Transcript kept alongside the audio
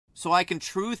so I can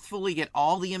truthfully get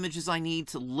all the images I need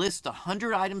to list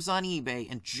 100 items on eBay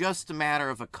in just a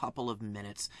matter of a couple of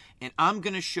minutes. And I'm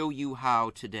going to show you how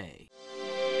today.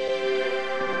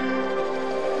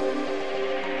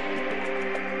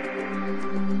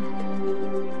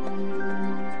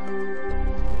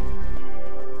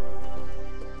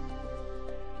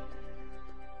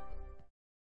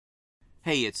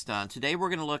 Hey, it's Don. Today we're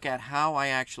going to look at how I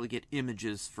actually get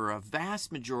images for a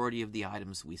vast majority of the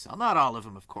items we sell. Not all of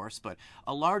them, of course, but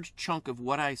a large chunk of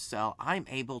what I sell, I'm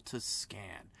able to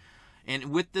scan.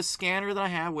 And with the scanner that I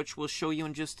have, which we'll show you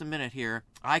in just a minute here,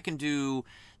 I can do,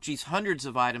 geez, hundreds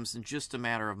of items in just a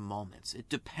matter of moments. It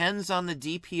depends on the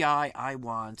DPI I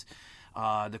want,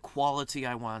 the quality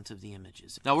I want of the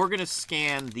images. Now we're going to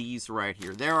scan these right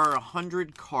here. There are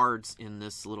 100 cards in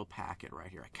this little packet right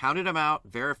here. I counted them out,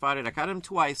 verified it. I counted them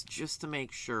twice just to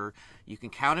make sure. You can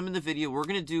count them in the video. We're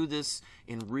going to do this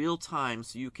in real time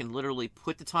so you can literally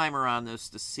put the timer on this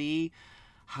to see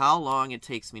how long it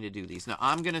takes me to do these. Now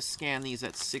I'm going to scan these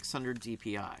at 600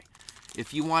 DPI.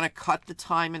 If you want to cut the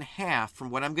time in half from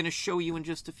what I'm going to show you in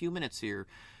just a few minutes here,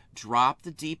 drop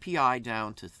the DPI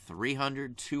down to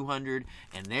 300, 200,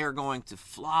 and they're going to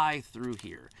fly through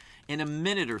here. In a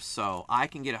minute or so, I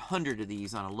can get 100 of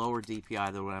these on a lower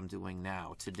DPI than what I'm doing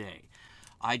now today.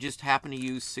 I just happen to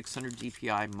use 600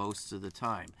 DPI most of the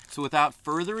time. So without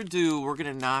further ado, we're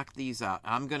going to knock these out.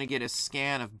 I'm going to get a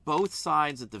scan of both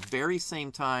sides at the very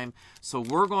same time. So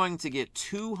we're going to get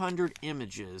 200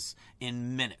 images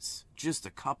in minutes, just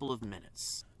a couple of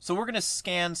minutes. So we're going to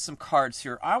scan some cards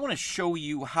here. I want to show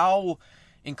you how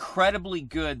incredibly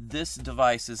good this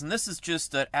device is. And this is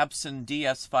just an Epson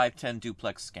DS510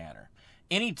 duplex scanner.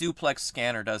 Any duplex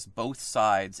scanner does both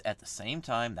sides at the same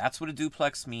time. That's what a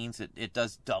duplex means. It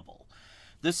does double.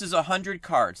 This is 100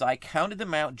 cards. I counted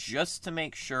them out just to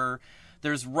make sure.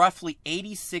 There's roughly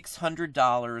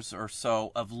 $8,600 or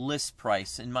so of list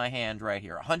price in my hand right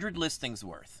here. 100 listings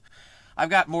worth. I've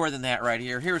got more than that right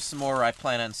here. Here's some more I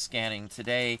plan on scanning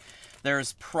today.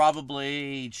 There's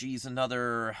probably, geez,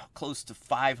 another close to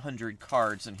 500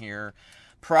 cards in here.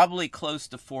 Probably close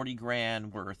to 40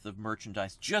 grand worth of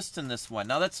merchandise just in this one.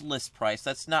 Now that's list price.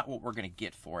 That's not what we're going to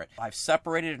get for it. I've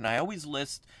separated and I always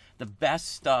list the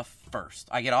best stuff first.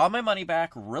 I get all my money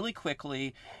back really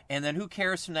quickly, and then who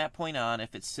cares from that point on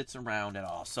if it sits around at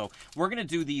all. So we're going to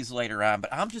do these later on,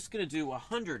 but I'm just going to do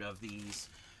 100 of these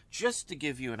just to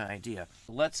give you an idea.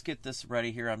 Let's get this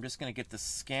ready here. I'm just going to get the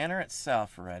scanner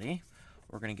itself ready.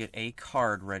 We're going to get a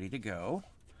card ready to go.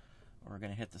 We're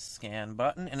going to hit the scan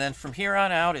button, and then from here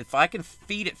on out, if I can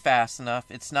feed it fast enough,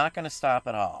 it's not going to stop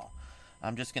at all.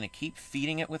 I'm just going to keep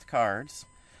feeding it with cards.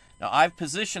 Now, I've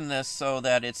positioned this so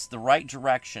that it's the right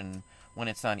direction when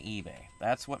it's on eBay.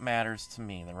 That's what matters to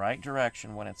me, the right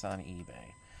direction when it's on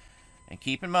eBay. And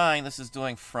keep in mind, this is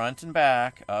doing front and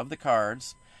back of the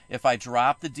cards. If I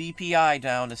drop the DPI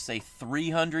down to, say,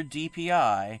 300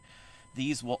 DPI,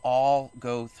 these will all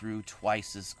go through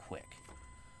twice as quick.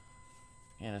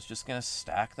 And it's just going to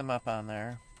stack them up on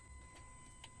there.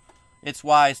 It's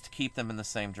wise to keep them in the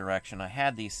same direction. I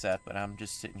had these set, but I'm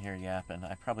just sitting here yapping.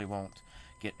 I probably won't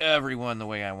get everyone the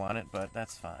way I want it, but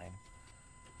that's fine.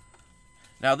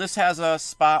 Now this has a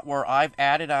spot where I've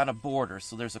added on a border.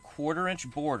 So there's a 1/4-inch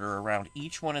border around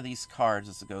each one of these cards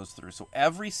as it goes through. So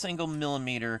every single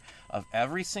millimeter of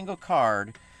every single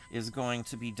card is going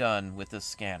to be done with this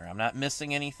scanner. I'm not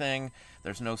missing anything.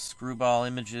 There's no screwball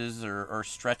images or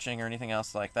stretching or anything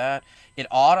else like that. It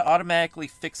automatically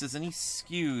fixes any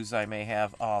skews I may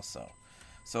have also.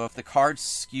 So if the card's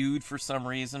skewed for some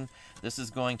reason, this is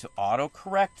going to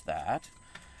auto-correct that,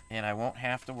 and I won't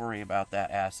have to worry about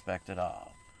that aspect at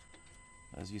all.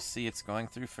 As you see, it's going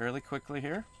through fairly quickly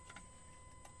here.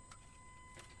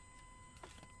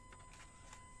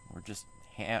 We're just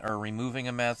removing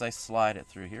them as I slide it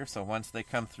through here. So once they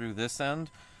come through this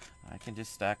end, I can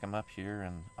just stack them up here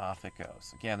and off it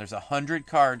goes. Again, there's 100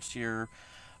 cards here,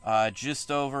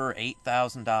 just over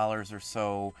 $8,000 or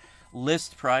so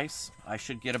list price. I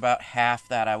should get about half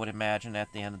that, I would imagine,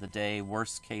 at the end of the day,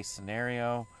 worst case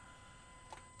scenario.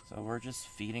 So we're just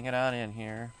feeding it on in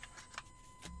here.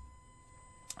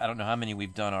 I don't know how many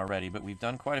we've done already, but we've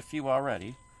done quite a few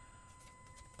already.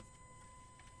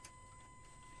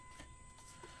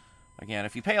 Again,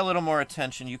 if you pay a little more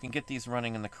attention, you can get these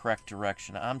running in the correct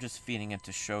direction. I'm just feeding it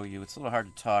to show you. It's a little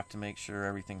hard to talk to make sure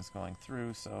everything's going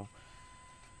through, so.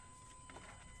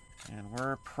 And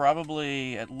we're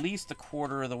probably at least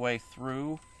 1/4 of the way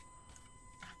through.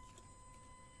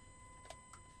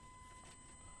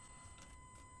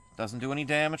 Doesn't do any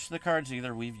damage to the cards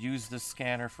either. We've used this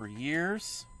scanner for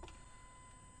years.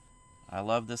 I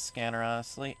love this scanner,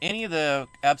 honestly. Any of the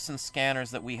Epson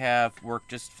scanners that we have work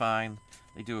just fine.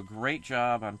 They do a great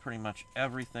job on pretty much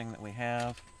everything that we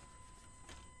have.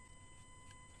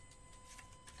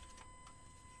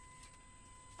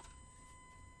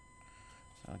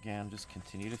 So again, just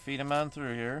continue to feed them on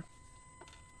through here.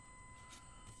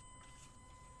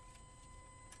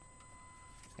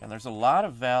 And there's a lot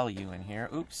of value in here.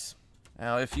 Oops.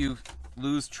 Now, if you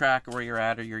lose track of where you're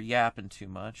at or you're yapping too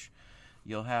much,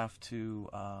 you'll have to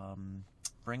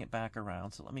bring it back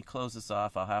around. So let me close this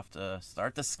off. I'll have to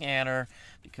start the scanner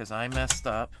because I messed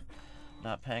up,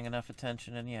 not paying enough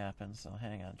attention and yapping. So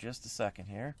hang on just a second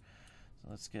here. So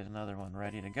let's get another one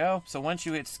ready to go. So once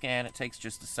you hit scan, it takes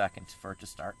just a second for it to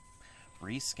start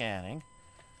rescanning.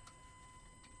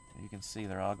 You can see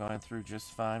they're all going through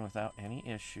just fine without any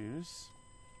issues.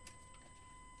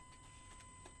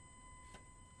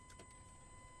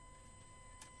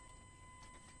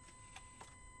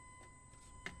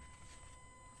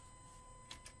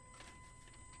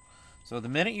 So the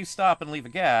minute you stop and leave a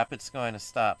gap, it's going to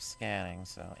stop scanning.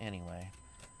 So anyway.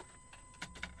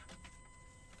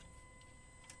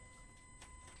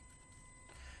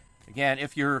 Again,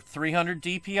 if you're 300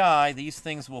 DPI, these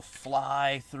things will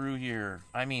fly through here.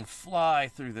 I mean,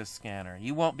 fly through this scanner.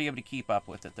 You won't be able to keep up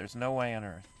with it. There's no way on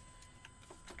earth.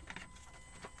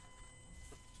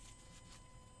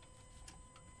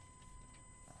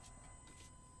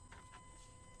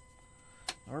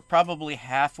 We're probably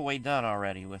halfway done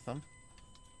already with them.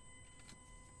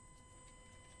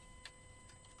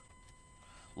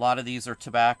 A lot of these are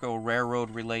tobacco,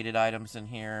 railroad-related items in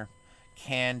here.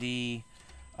 Candy,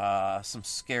 some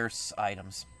scarce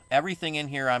items. Everything in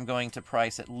here I'm going to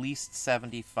price at least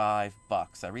 75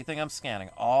 bucks. Everything I'm scanning,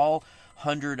 all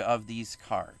 100 of these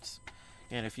cards.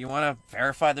 And if you want to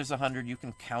verify there's 100, you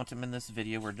can count them in this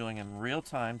video. We're doing it in real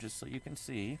time just so you can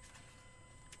see.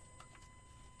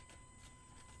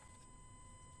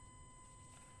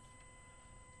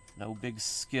 No big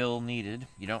skill needed.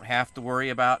 You don't have to worry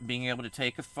about being able to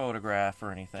take a photograph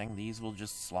or anything. These will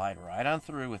just slide right on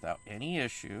through without any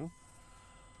issue.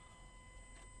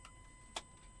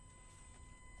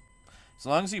 As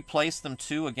long as you place them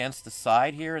two against the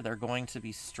side here, they're going to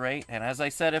be straight. And as I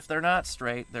said, if they're not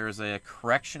straight, there's a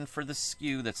correction for the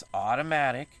skew that's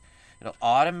automatic. It'll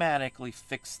automatically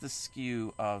fix the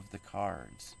skew of the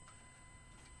cards.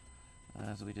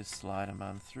 As we just slide them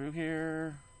on through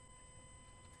here.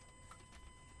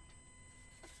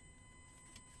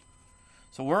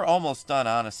 So we're almost done,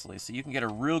 honestly, so you can get a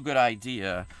real good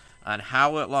idea on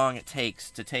how long it takes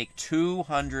to take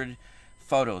 200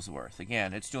 photos worth.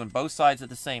 Again, it's doing both sides at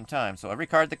the same time, so every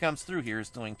card that comes through here is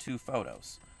doing 2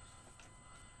 photos.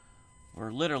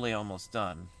 We're literally almost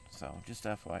done, so just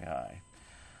FYI.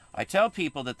 I tell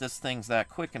people that this thing's that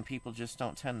quick, and people just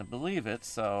don't tend to believe it,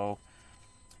 so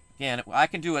again, I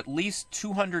can do at least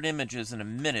 200 images in a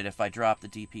minute if I drop the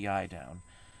DPI down.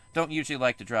 Don't usually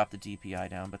like to drop the DPI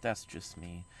down, but that's just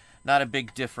me. Not a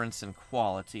big difference in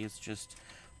quality. It's just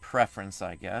preference,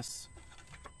 I guess.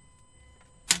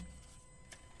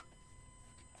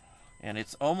 And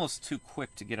it's almost too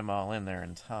quick to get them all in there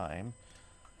in time.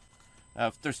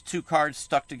 If there's 2 cards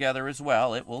stuck together as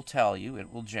well, it will tell you.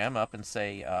 It will jam up and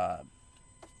say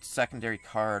secondary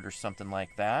card or something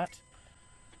like that.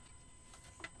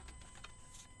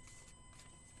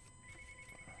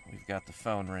 We've got the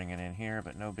phone ringing in here,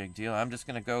 but no big deal. I'm just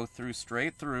going to go through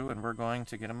straight through, and we're going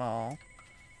to get them all.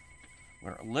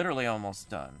 We're literally almost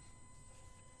done.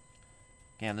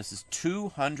 Again, this is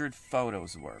 200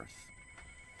 photos worth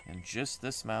in just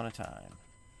this amount of time.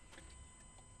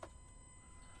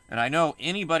 And I know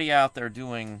anybody out there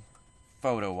doing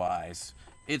photo-wise,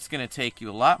 it's going to take you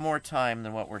a lot more time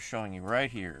than what we're showing you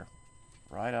right here,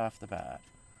 right off the bat.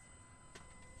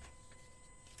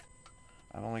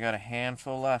 I've only got a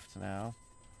handful left now.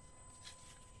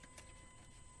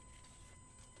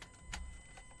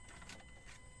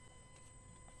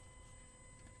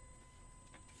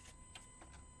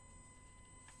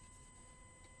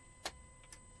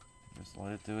 Just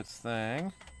let it do its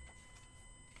thing.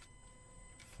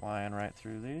 Flying right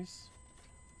through these.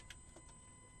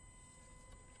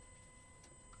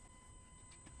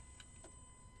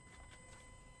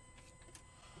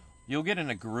 You'll get in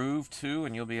a groove too,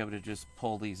 and you'll be able to just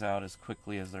pull these out as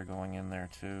quickly as they're going in there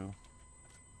too.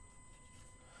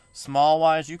 Small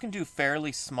wise, you can do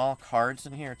fairly small cards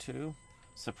in here too,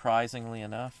 surprisingly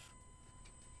enough.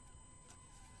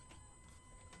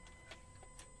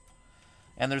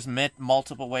 And there's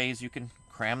multiple ways you can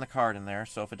cram the card in there.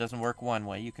 So if it doesn't work one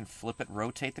way, you can flip it,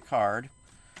 rotate the card,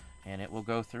 and it will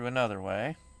go through another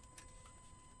way.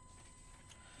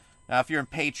 Now, if you're in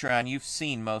Patreon, you've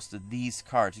seen most of these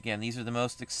cards. Again, these are the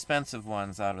most expensive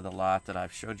ones out of the lot that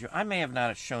I've showed you. I may have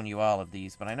not shown you all of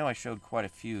these, but I know I showed quite a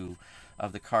few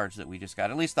of the cards that we just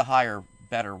got, at least the higher,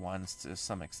 better ones to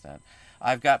some extent.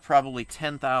 I've got probably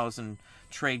 10,000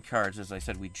 trade cards, as I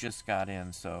said, we just got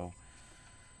in, so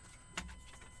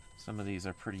some of these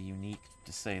are pretty unique,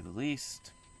 to say the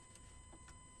least.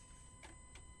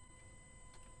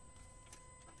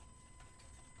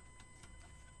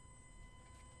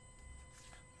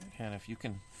 And if you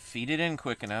can feed it in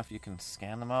quick enough, you can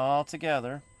scan them all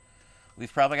together.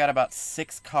 We've probably got about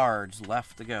 6 cards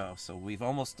left to go, so we've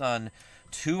almost done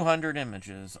 200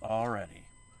 images already.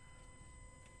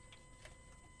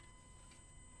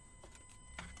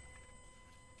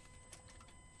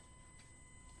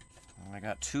 I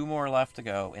got 2 more left to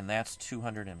go, and that's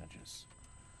 200 images.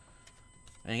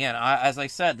 And again, as I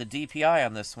said, the DPI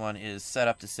on this one is set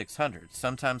up to 600.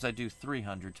 Sometimes I do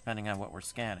 300, depending on what we're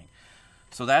scanning.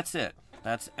 So that's it.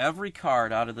 That's every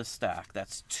card out of the stack.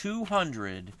 That's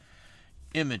 200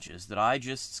 images that I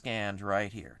just scanned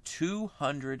right here.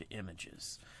 200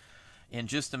 images in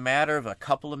just a matter of a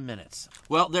couple of minutes.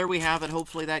 Well, there we have it.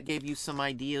 Hopefully that gave you some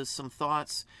ideas, some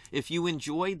thoughts. If you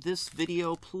enjoyed this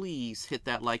video, please hit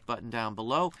that like button down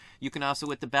below. You can also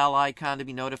hit the bell icon to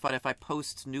be notified if I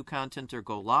post new content or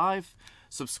go live.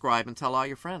 Subscribe and tell all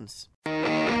your friends.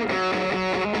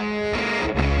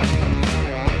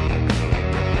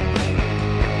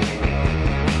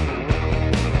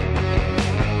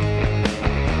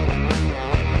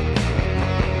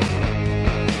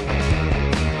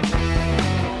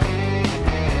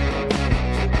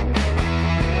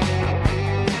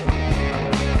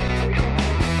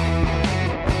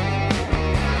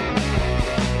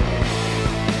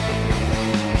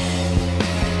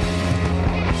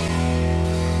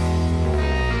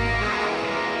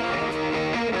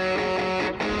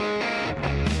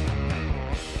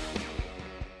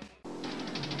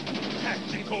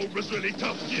 Cobra's really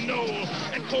tough, you know.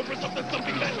 And Cobra's up to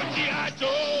something that's with G.I.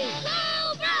 Joe.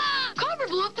 Cobra! Cobra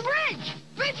blew up the bridge.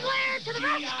 Bridge layer to the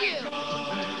rescue. The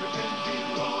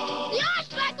ice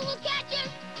cycle will catch him.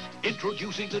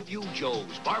 Introducing the new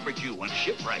Joe's Barbecue and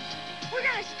Shipwreck. We're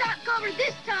gonna stop Cobra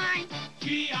this time.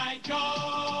 G.I.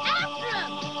 Joe. After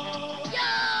him.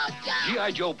 Joe.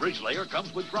 G.I. Joe Bridge Layer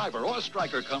comes with driver, or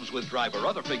Striker comes with driver.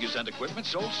 Other figures and equipment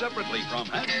sold separately from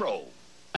Hasbro.